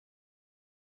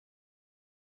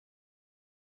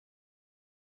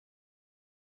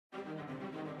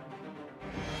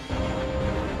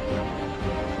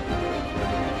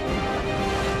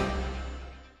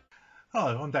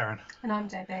Hello, I'm Darren. And I'm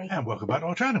Debbie. And welcome back to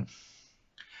our channel.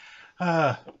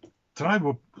 Today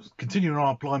we're continuing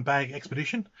our blind bag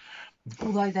expedition.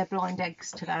 Although they're blind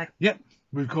eggs today. Yep,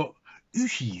 we've got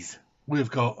Ooshies. We've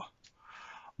got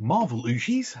Marvel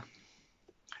Ooshies.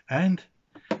 And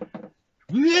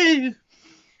flying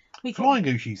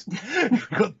Ooshies. We've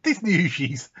got Disney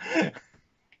Ooshies.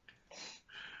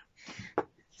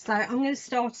 So I'm going to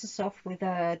start us off with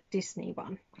a Disney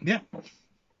one. Yep.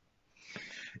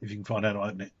 If you can find out how to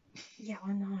open it. Yeah,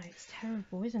 I know. It's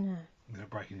terrible, isn't it? Without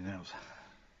breaking your nails.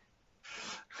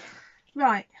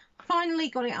 Right. Finally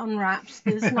got it unwrapped.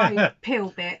 There's no peel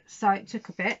bit, so it took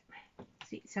a bit.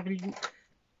 Let's have a look.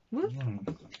 Whoop.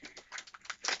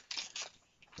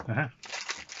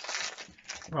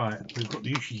 Right, we've got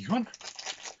the Ooshies one.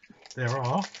 There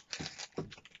are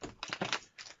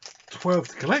 12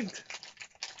 to collect.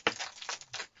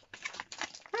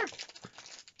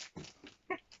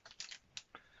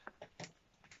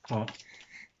 What?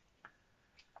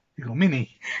 You got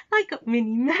Minnie. I got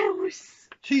Minnie Mouse.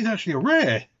 She's actually a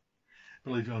rare,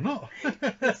 believe it or not.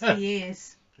 It's the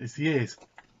ears. It's the ears.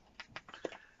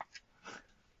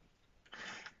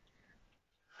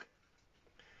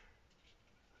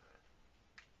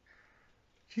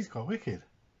 She's quite wicked.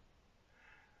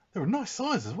 They're a nice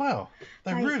size as well.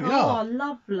 They really are. Oh,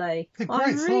 lovely. They're great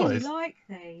I really size. like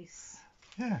these.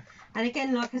 Yeah. And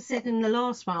again, like I said in the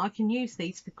last one, I can use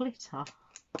these for glitter.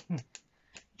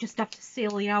 Just have to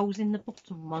seal the holes in the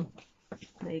bottom one.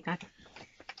 There you go.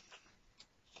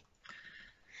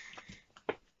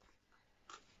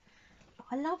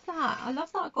 I love that. I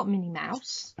love that I got Minnie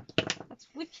Mouse. That's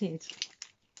wicked.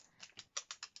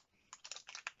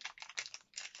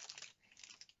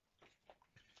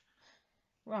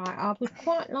 Right, I would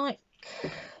quite like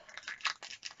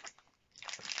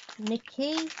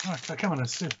Mickey. Right, so come on, a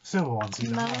silver ones.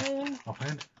 Timon.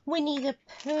 Offhand. Winnie the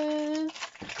Pooh.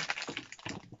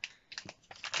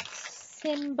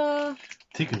 Simba.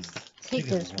 Tigger's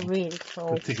really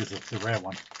cool. The Tigger's the rare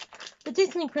one. The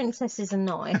Disney princesses are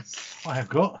nice. I have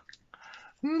got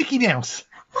Mickey Mouse.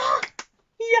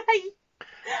 Yay!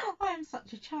 I am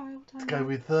such a child. Let's go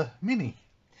with Minnie.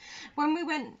 When we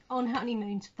went on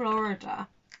honeymoon to Florida,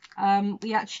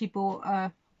 we actually bought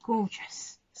a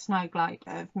gorgeous snow globe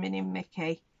of Minnie and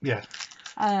Mickey. Yeah.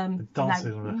 Done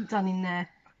in their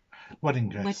wedding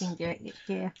dress. Wedding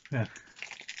gear. Yeah.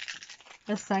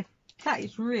 Let's say that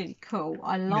is really cool.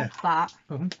 I love that.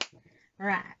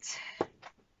 Right.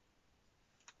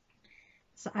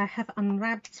 So I have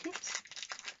unwrapped it.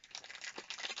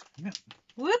 Yep.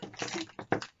 Whoops.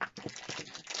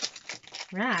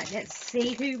 Right, let's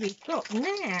see who we've got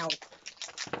now.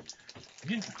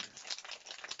 Yeah.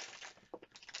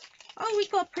 Oh,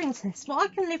 we've got a princess. Well, I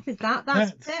can live with that.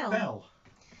 That's Belle. Belle.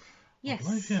 Yes. I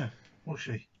believe, yeah. What's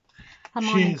she?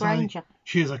 Hermione Granger.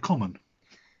 She is a common.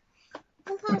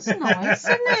 Oh, that's nice,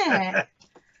 isn't it?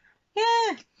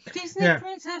 Yeah. Disney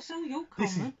princess. Oh, you're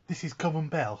common. This is common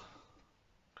Belle.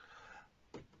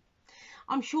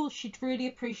 I'm sure she'd really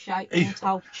appreciate being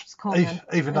told she's common.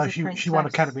 Even though she won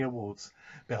Academy Awards.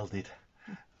 Belle did.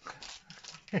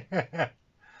 And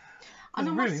I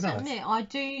must admit, I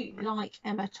do like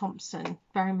Emma Thompson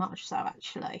very much so,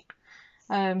 actually.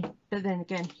 But then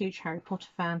again, huge Harry Potter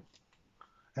fan.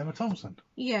 Emma Thompson?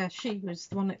 Yeah, she was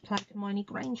the one that played Hermione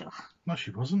Granger. No,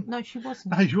 she wasn't. No, she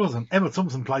wasn't. No, she wasn't. Emma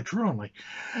Thompson played Trelawney.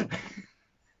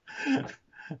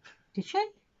 Did she?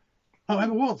 Oh,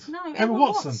 Emma Watson. No, Emma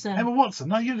Watson. Emma Watson.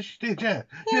 No, yeah, she did, yeah.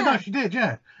 Yeah, no, she did,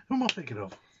 yeah. Who am I thinking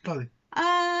of? Bloody.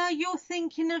 You're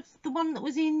thinking of the one that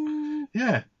was in...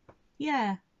 Yeah.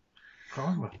 Yeah.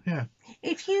 Can't remember, yeah.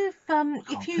 If you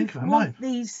want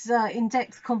these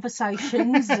in-depth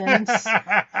conversations and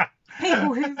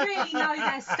people who really know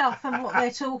their stuff and what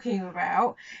they're talking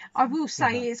about, I will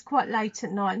say it's quite late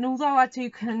at night, and although I do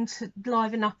kind of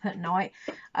liven up at night,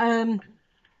 yeah,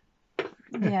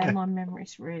 my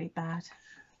memory's really bad.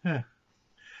 Yeah.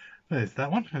 There's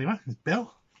that one. Anyway, it's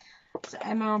Belle. So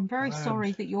Emma, I'm very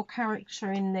sorry that your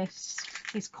character in this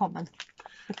is common,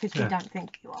 because we don't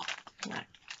think you are. No.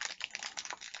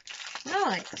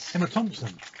 Right. Emma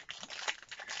Thompson.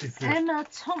 Emma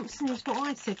Thompson is what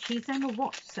I said. She's Emma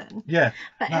Watson. Yeah.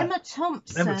 But no, Emma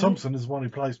Thompson is the one who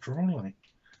plays Trelawney.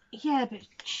 Yeah, but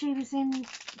she was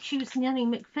Nanny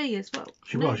McPhee as well.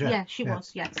 She was, yeah. Yeah, she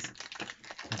was, yes.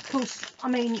 Of course, I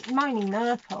mean, Moaning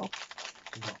Myrtle,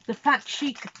 the fact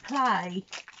she could play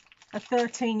a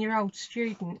 13-year-old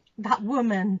student, that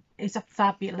woman is a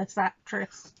fabulous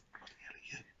actress.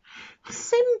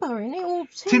 Simba in it, or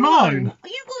Timon?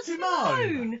 You got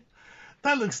Timon.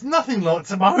 That looks nothing like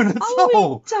Timon at all.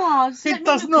 Oh, it does. It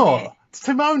does not.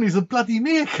 Timon is a bloody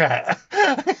meerkat.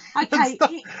 Okay,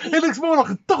 it looks more like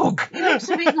a dog. It looks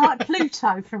a bit like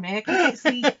Pluto from here because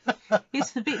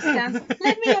it's the bits down. Let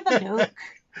me have a look.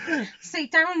 See,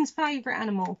 Darren's favourite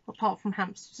animal, apart from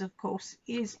hamsters, of course,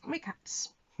 is meerkats.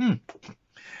 And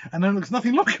then it looks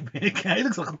nothing like a meerkat. It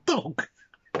looks like a dog.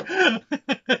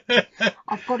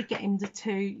 I've got to get him the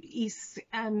two. He's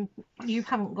you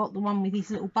haven't got the one with his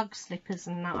little bug slippers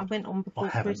and that. I went on before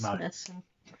Christmas, and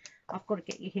I've got to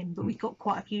get you him. But we've got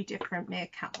quite a few different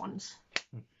meerkat ones.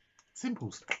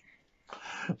 Simples.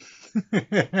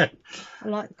 I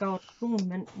like the garden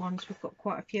ornament ones. We've got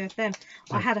quite a few of them.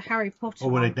 I had a Harry Potter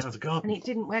one, and it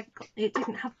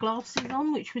didn't have glasses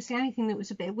on, which was the only thing that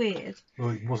was a bit weird. Well,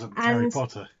 it wasn't Harry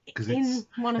Potter because it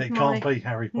can't be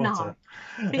Harry Potter.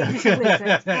 No, but it was a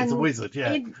wizard. It's a wizard,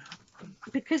 yeah.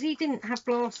 Because he didn't have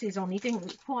glasses on, he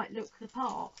didn't quite look the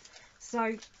part.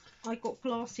 So I got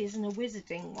glasses and a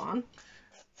wizarding one.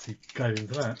 So you go into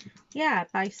that. Yeah,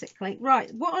 basically. Right,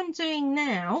 what I'm doing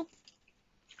now.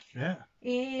 Yeah.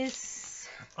 Is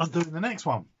I'm doing the next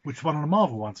one, which is one of the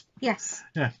Marvel ones. Yes.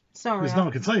 Yeah. Sorry. Because no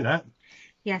one can see that.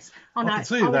 Yes. I can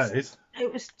see who that is. I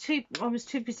was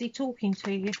too busy talking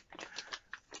to you.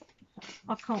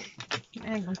 I can't.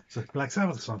 Hang on. It's a Black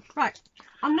Sabbath song. Right.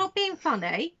 I'm not being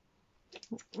funny.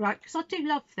 Right, because I do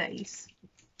love these.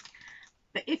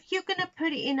 But if you're going to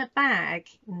put it in a bag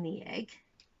in the egg,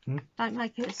 don't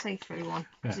make it a see-through one,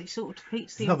 because it sort of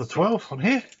defeats the. Another 12 on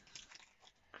here.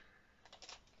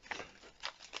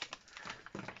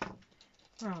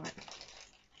 Right.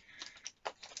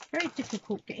 Very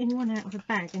difficult getting one out of a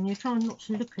bag, and you're trying not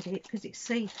to look at it because it's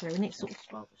see-through, and it sort of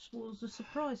spoils the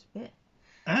surprise a bit.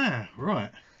 Ah,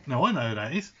 right. Now I know who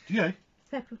that is. Do you?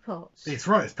 Pepper Potts. It's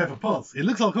right. It's Pepper Potts. It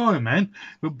looks like Iron Man,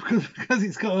 but because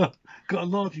it's got a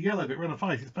larger yellow bit around the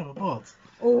face, it's Pepper Potts.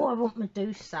 Oh, I want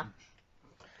Medusa.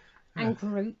 And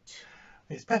Groot.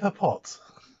 It's Pepper Potts.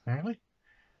 Apparently.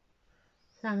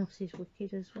 Thanos is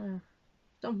wicked as well.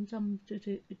 Dum dum do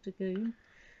do do goon.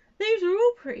 These are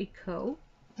all pretty cool.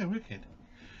 They're wicked.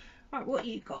 Right, what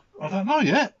you got? I don't know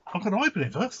yet. I've got to open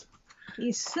it first.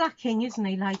 He's slacking, isn't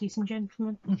he, ladies and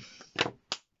gentlemen? I've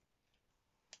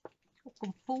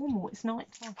gone formal. It's night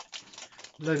time.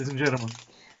 Ladies and gentlemen.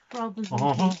 Rather than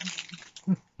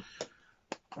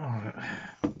Alright.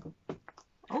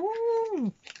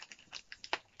 Oh.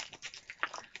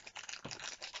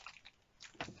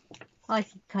 I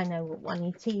think I know what one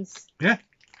it is. Yeah?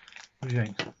 What do you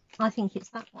think? I think it's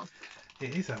that one.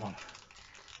 It is that one.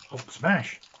 Oh,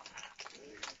 smash.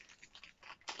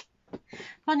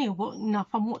 Funny enough,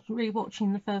 I'm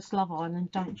re-watching the first Love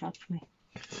Island. Don't judge me.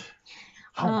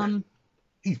 Hulk.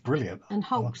 He's brilliant. And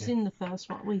Hulk's in the first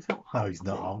one. Well, he's not Hulk. No, he's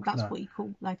not Hulk. That's what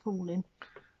they call him.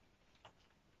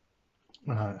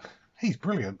 No, he's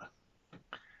brilliant.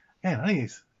 Yeah,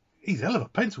 he's a hell of a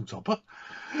pencil topper.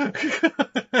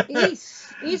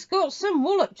 he's got some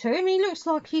wallop to him. He looks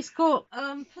like he's got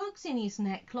plugs in his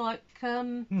neck, like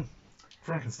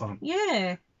Frankenstein.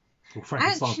 Yeah.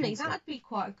 Actually, monster. that'd be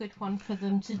quite a good one for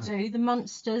them to do. The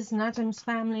Munsters and Addams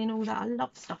Family and all that. I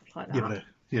love stuff like that.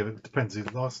 Yeah, but it depends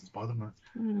who's licensed by them.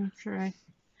 True.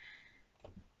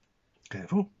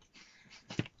 Careful.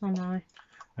 I know.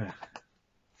 Yeah.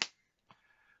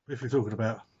 If we're talking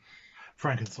about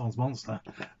Frankenstein's monster,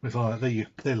 it's like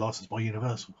they're licensed by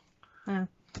Universal. Oh.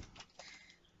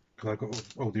 Because I've got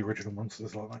all the original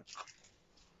monsters like that.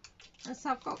 And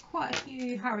so I've got quite a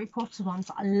few Harry Potter ones.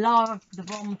 I love the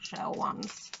bombshell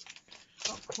ones.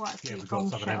 Got quite a few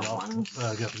bombshell ones.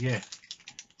 Yeah.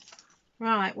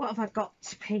 Right, what have I got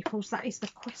to peoples? That is the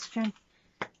question.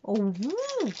 Oh,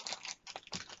 woo.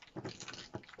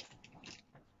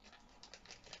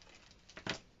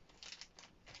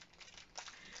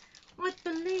 I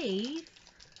believe.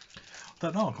 I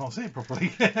don't know, I can't see it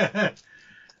properly.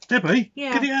 Debbie,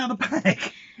 get it out of the bag.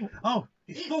 Oh,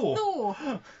 it's Thor. Thor.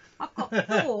 I've got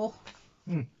Thor.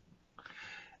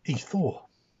 He's Thor.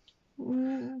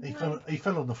 He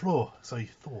fell on the floor, so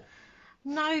he's Thor.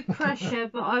 No pressure,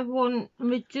 but I want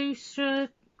Medusa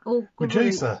or Groot.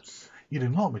 Medusa? You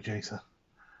didn't like Medusa?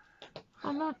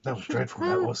 I like that was dreadful,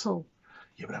 that was.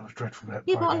 Yeah, but that was dreadful.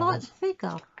 Yeah, but I like the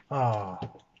figure. Oh.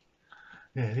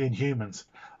 Yeah, the Inhumans.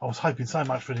 I was hoping so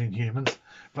much for the Inhumans,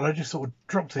 but I just sort of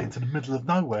dropped it into the middle of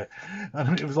nowhere.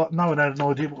 And it was like no one had an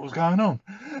idea what was going on.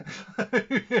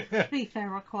 To be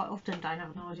fair, I quite often don't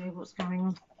have an idea what's going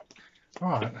on.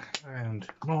 Right, and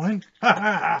mine.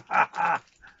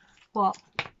 What?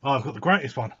 Oh, I've got the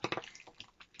greatest one.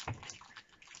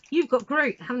 You've got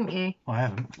Groot, haven't you? I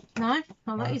haven't. No?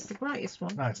 Oh, that is the greatest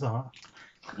one. No, it's not.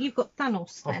 You've got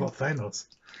Thanos then. I've got Thanos.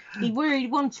 He really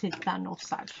wanted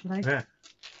Thanos, actually. Yeah.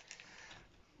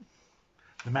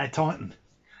 The Mad Titan.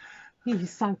 He was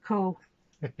so cool.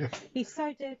 He's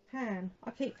so deadpan.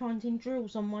 I keep finding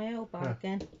drills on my elbow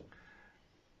again.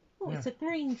 Oh, it's a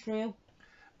green drill.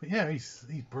 But yeah, he's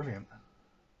brilliant.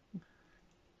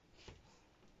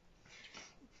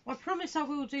 I promise I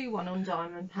will do one on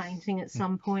diamond painting at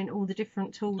some point, all the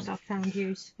different tools I've found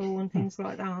useful and things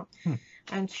like that,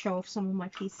 and show off some of my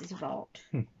pieces of art.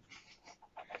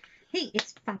 He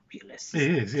is fabulous. He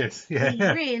is, yes. Yeah. He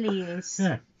really is.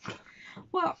 Yeah.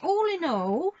 Well, all in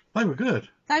all, they were good.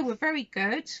 They were very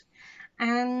good,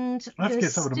 and I have to get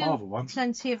there's some of the still Marvel ones.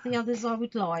 plenty of the others I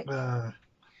would like.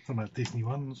 Some of the Disney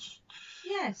ones.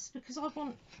 Yes, because I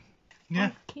want...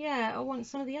 Yeah. I want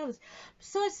some of the others.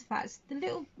 Besides the fact, the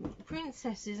little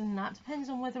princesses and that, depends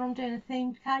on whether I'm doing a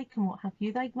themed cake and what have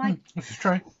you. They make, this is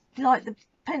true. Like the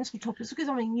pencil toppers, because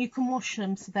I mean, you can wash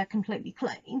them so they're completely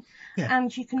clean,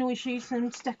 and you can always use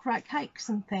them to decorate cakes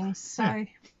and things, so a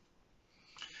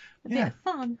bit of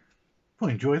fun.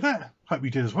 I enjoyed that. Hope you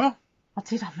did as well. I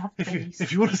did, I love these.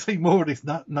 If you want to see more of this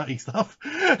nutty stuff, we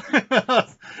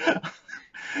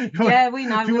know we're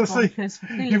bonkers.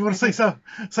 You want to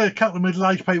see a couple of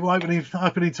middle-aged people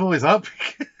opening toys up,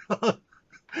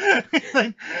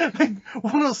 then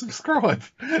why not subscribe?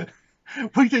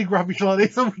 We do rubbish like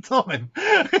this all the time.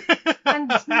 And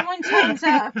 9 times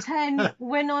out of 10,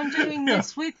 when I'm doing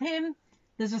this with him,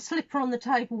 there's a slipper on the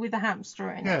table with a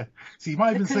hamster in it. Yeah, so you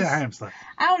might even see a hamster.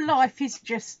 Our life is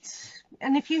just...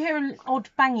 And if you hear an odd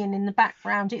banging in the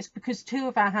background, it's because 2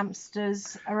 of our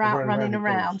hamsters are out running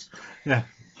around. Yeah.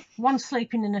 One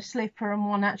sleeping in a slipper and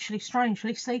one actually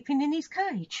strangely sleeping in his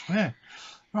cage. Yeah.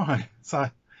 Right. So,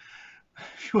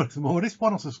 if you want some more of this, why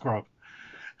not subscribe?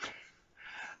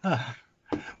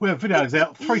 We have videos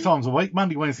out 3 times a week,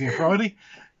 Monday, Wednesday and Friday.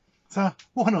 So,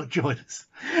 why not join us?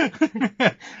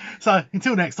 So,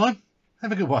 until next time,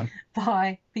 have a good one.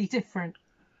 Bye. Be different.